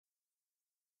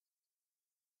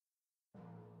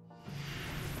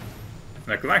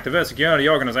The Collective Security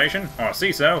Organization, or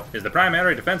CESO, is the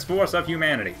primary defense force of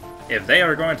humanity. If they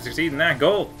are going to succeed in that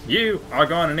goal, you are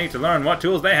going to need to learn what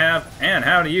tools they have and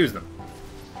how to use them.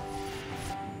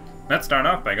 Let's start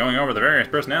off by going over the various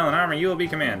personnel and armor you will be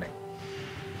commanding.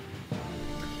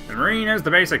 The Marine is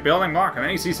the basic building block of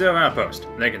any CESO outpost.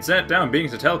 They can set down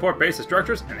beacons to teleport basic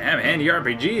structures, and they have a handy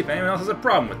RPG if anyone else has a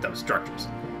problem with those structures.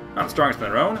 Not the strongest in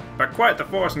their own, but quite the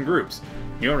force in groups.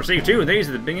 You'll receive 2 of these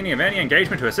at the beginning of any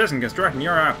engagement to assist in constructing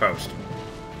your outpost.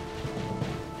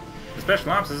 The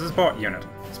Special Ops is a support unit,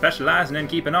 specializing in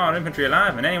keeping our infantry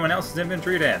alive and anyone else's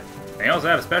infantry dead. They also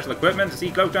have special equipment to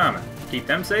see cloaked armor. Keep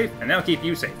them safe, and they'll keep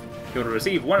you safe. You'll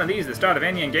receive 1 of these at the start of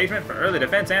any engagement for early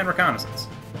defense and reconnaissance.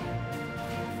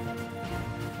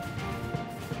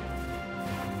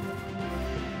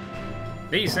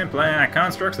 These simple AI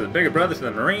constructs are the bigger brothers to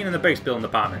the Marine and the base building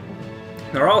department.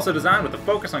 They're also designed with a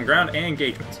focus on ground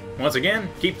engagements. Once again,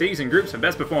 keep these in groups for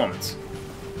best performance.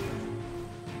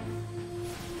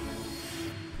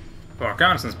 For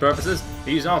reconnaissance purposes,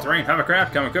 these all-terrain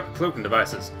hovercraft come equipped with cloaking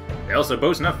devices. They also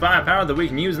boast enough firepower that we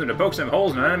can use them to poke some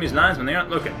holes in our enemy's lines when they aren't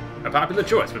looking. A popular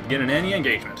choice for beginning any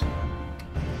engagement.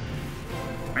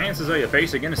 Lances are your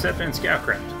basic interceptor and scout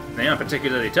craft. They aren't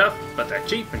particularly tough, but they're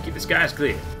cheap and keep the skies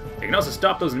clear. They can also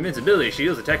stop those invincibility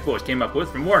shields the Tech Force came up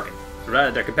with from working,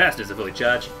 provided their capacitors are fully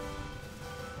charged.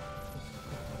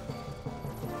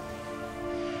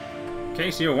 In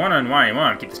case you're wondering why you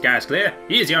want to keep the skies clear,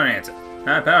 here's your answer.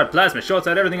 High-powered plasma shorts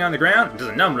out everything on the ground and does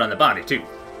a number on the body too.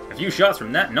 A few shots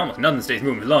from that and almost nothing stays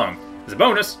moving for long. As a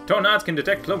bonus, Tornads can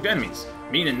detect cloaked enemies,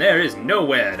 meaning there is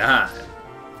nowhere to hide.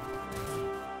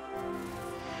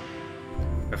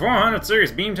 The 400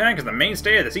 series beam tank is the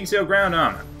mainstay of the CESO ground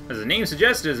armor. As the name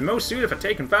suggests, it is most suited for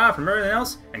taking fire from everything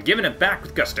else and giving it back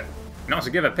with gusto. It can also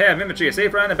give a pair of infantry a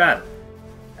safe ride in battle.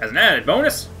 As an added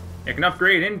bonus, it can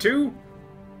upgrade into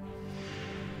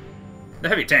the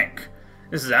heavy tank.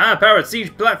 This is a high-powered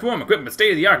siege platform equipped with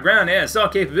state-of-the-art ground air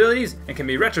assault capabilities and can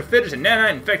be retrofitted to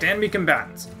nanite infect enemy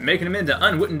combatants, making them into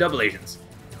unwitting double agents.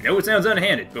 I know it sounds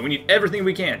underhanded, but we need everything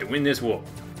we can to win this war.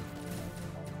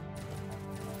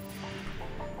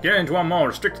 Getting into our more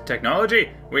restricted technology,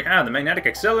 we have the magnetic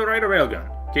accelerator railgun.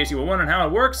 In case you were wondering how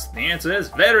it works, the answer is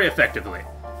very effectively.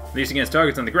 At least against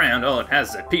targets on the ground, all it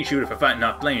has is a pea shooter for fighting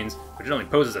off planes, which only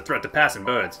poses a threat to passing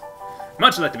birds.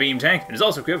 Much like the beam tank, it is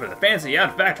also equipped with a fancy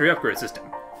out-factory upgrade system.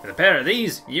 With a pair of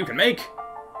these, you can make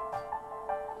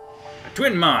a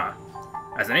twin Ma.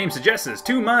 As the name suggests, there's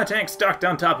 2 Ma tanks stacked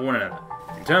on top of one another.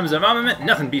 In terms of armament,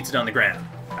 nothing beats it on the ground.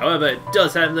 However, it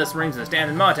does have less range than a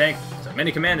standard Ma tank, so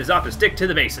many commanders opt to stick to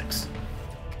the basics.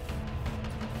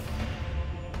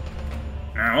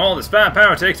 Now, all this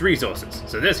firepower takes resources,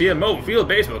 so this here mobile field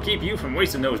base will keep you from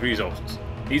wasting those resources.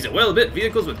 These are well-built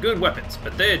vehicles with good weapons,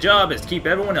 but their job is to keep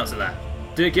everyone else alive.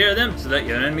 Take care of them so that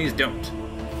your enemies don't.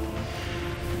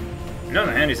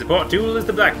 Another handy support tool is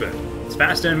the Blackbird. It's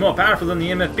faster and more powerful than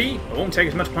the MFB, but won't take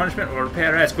as much punishment or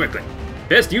repair as quickly.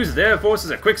 Best used as air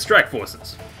forces are quick strike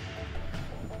forces.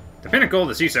 The pinnacle of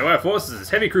the CESO Air Forces is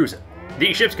Heavy Cruiser.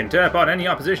 These ships can tear apart any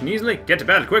opposition easily, get to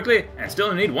battle quickly, and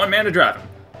still need 1 man to drive them.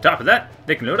 On top of that,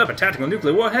 they can load up a tactical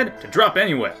nuclear warhead to drop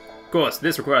anywhere. Of course,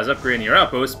 this requires upgrading your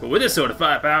outposts, but with this sort of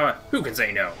firepower, who can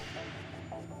say no?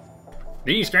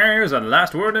 These carriers are the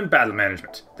last word in battle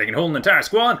management. They can hold an entire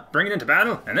squad, bring it into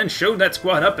battle, and then show that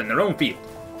squad up in their own field.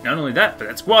 Not only that, but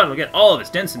that squad will get all of its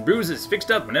dents and bruises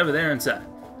fixed up whenever they're inside.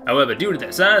 However, due to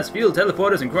their size, field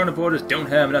teleporters and chronoporters don't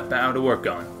have enough power to work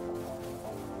on.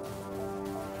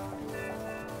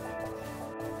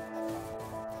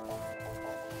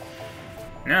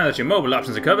 Now that your mobile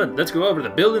options are covered, let's go over the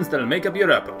buildings that'll make up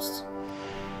your outposts.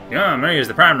 The armory is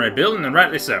the primary building, and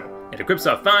rightly so. It equips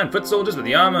our fine foot soldiers with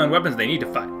the armor and weapons they need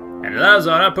to fight, and allows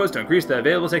our outposts to increase their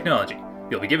available technology.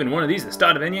 You'll be given 1 of these at the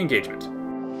start of any engagement.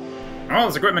 All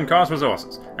this equipment costs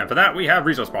resources, and for that we have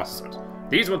resource processors.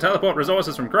 These will teleport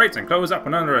resources from crates and close up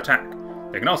when under attack.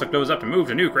 They can also close up to move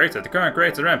to new crates if the current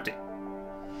crates are empty.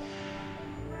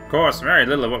 Of course, very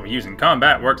little of what we use in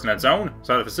combat works in its own,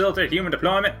 so to facilitate human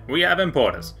deployment, we have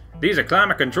importers. These are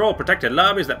climate control protected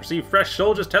lobbies that receive fresh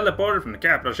soldiers teleported from the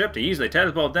capital ship to easily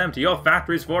teleport them to your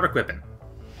factories for equipping.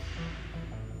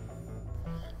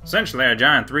 Essentially a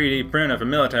giant 3D printer for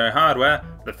military hardware,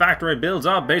 the factory builds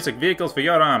all basic vehicles for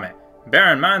your army.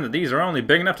 Bear in mind that these are only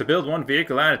big enough to build 1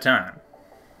 vehicle at a time.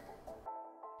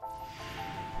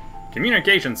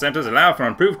 Communication centers allow for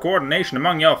improved coordination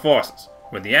among your forces.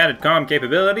 With the added comm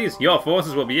capabilities, your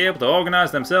forces will be able to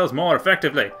organize themselves more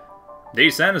effectively.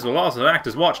 These centers will also act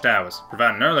as watchtowers,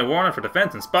 providing early warning for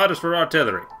defense and spotters for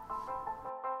artillery.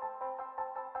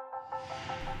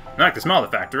 Like the smaller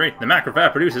factory, the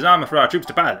macrofab produces armor for our troops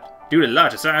to pilot. Due to the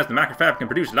larger size, the macrofab can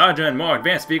produce larger and more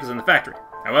advanced vehicles than the factory.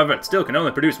 However, it still can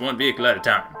only produce one vehicle at a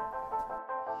time.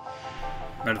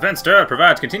 The defense turret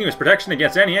provides continuous protection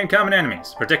against any incoming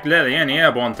enemies, particularly any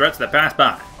airborne threats that pass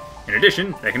by. In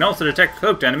addition, they can also detect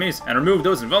cloaked enemies and remove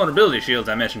those invulnerability shields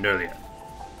I mentioned earlier.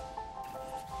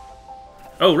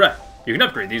 Oh right, you can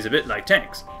upgrade these a bit like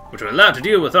tanks, which will allow to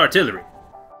deal with artillery.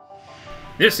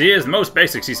 This here is the most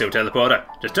basic CESO teleporter.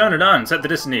 Just turn it on and set the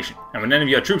destination, and when any of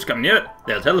your troops come near it,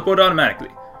 they'll teleport automatically.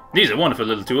 These are wonderful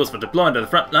little tools for deploying to the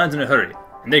front lines in a hurry,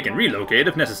 and they can relocate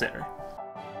if necessary.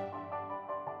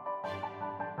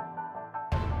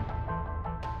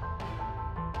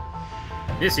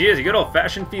 This here is your good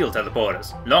old-fashioned field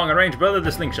teleporters, long-range brother of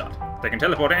the slingshot. They can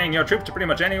teleport any of your troops to pretty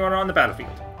much anywhere on the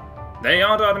battlefield. They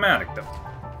aren't automatic, though.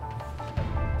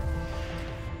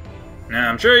 Now,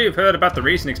 I'm sure you've heard about the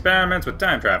recent experiments with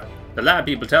time travel. The lab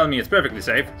people tell me it's perfectly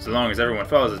safe, so long as everyone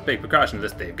follows this big precaution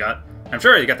list they've got. I'm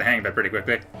sure you got the hang of it pretty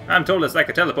quickly. I'm told it's like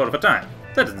a teleporter for time.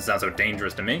 That doesn't sound so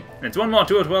dangerous to me, and it's one more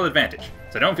tool to our advantage,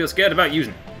 so don't feel scared about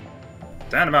using it.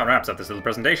 That about wraps up this little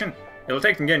presentation. It'll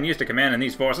take some getting used to commanding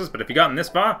these forces, but if you've gotten this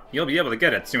far, you'll be able to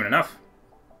get it soon enough.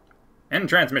 End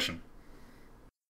transmission.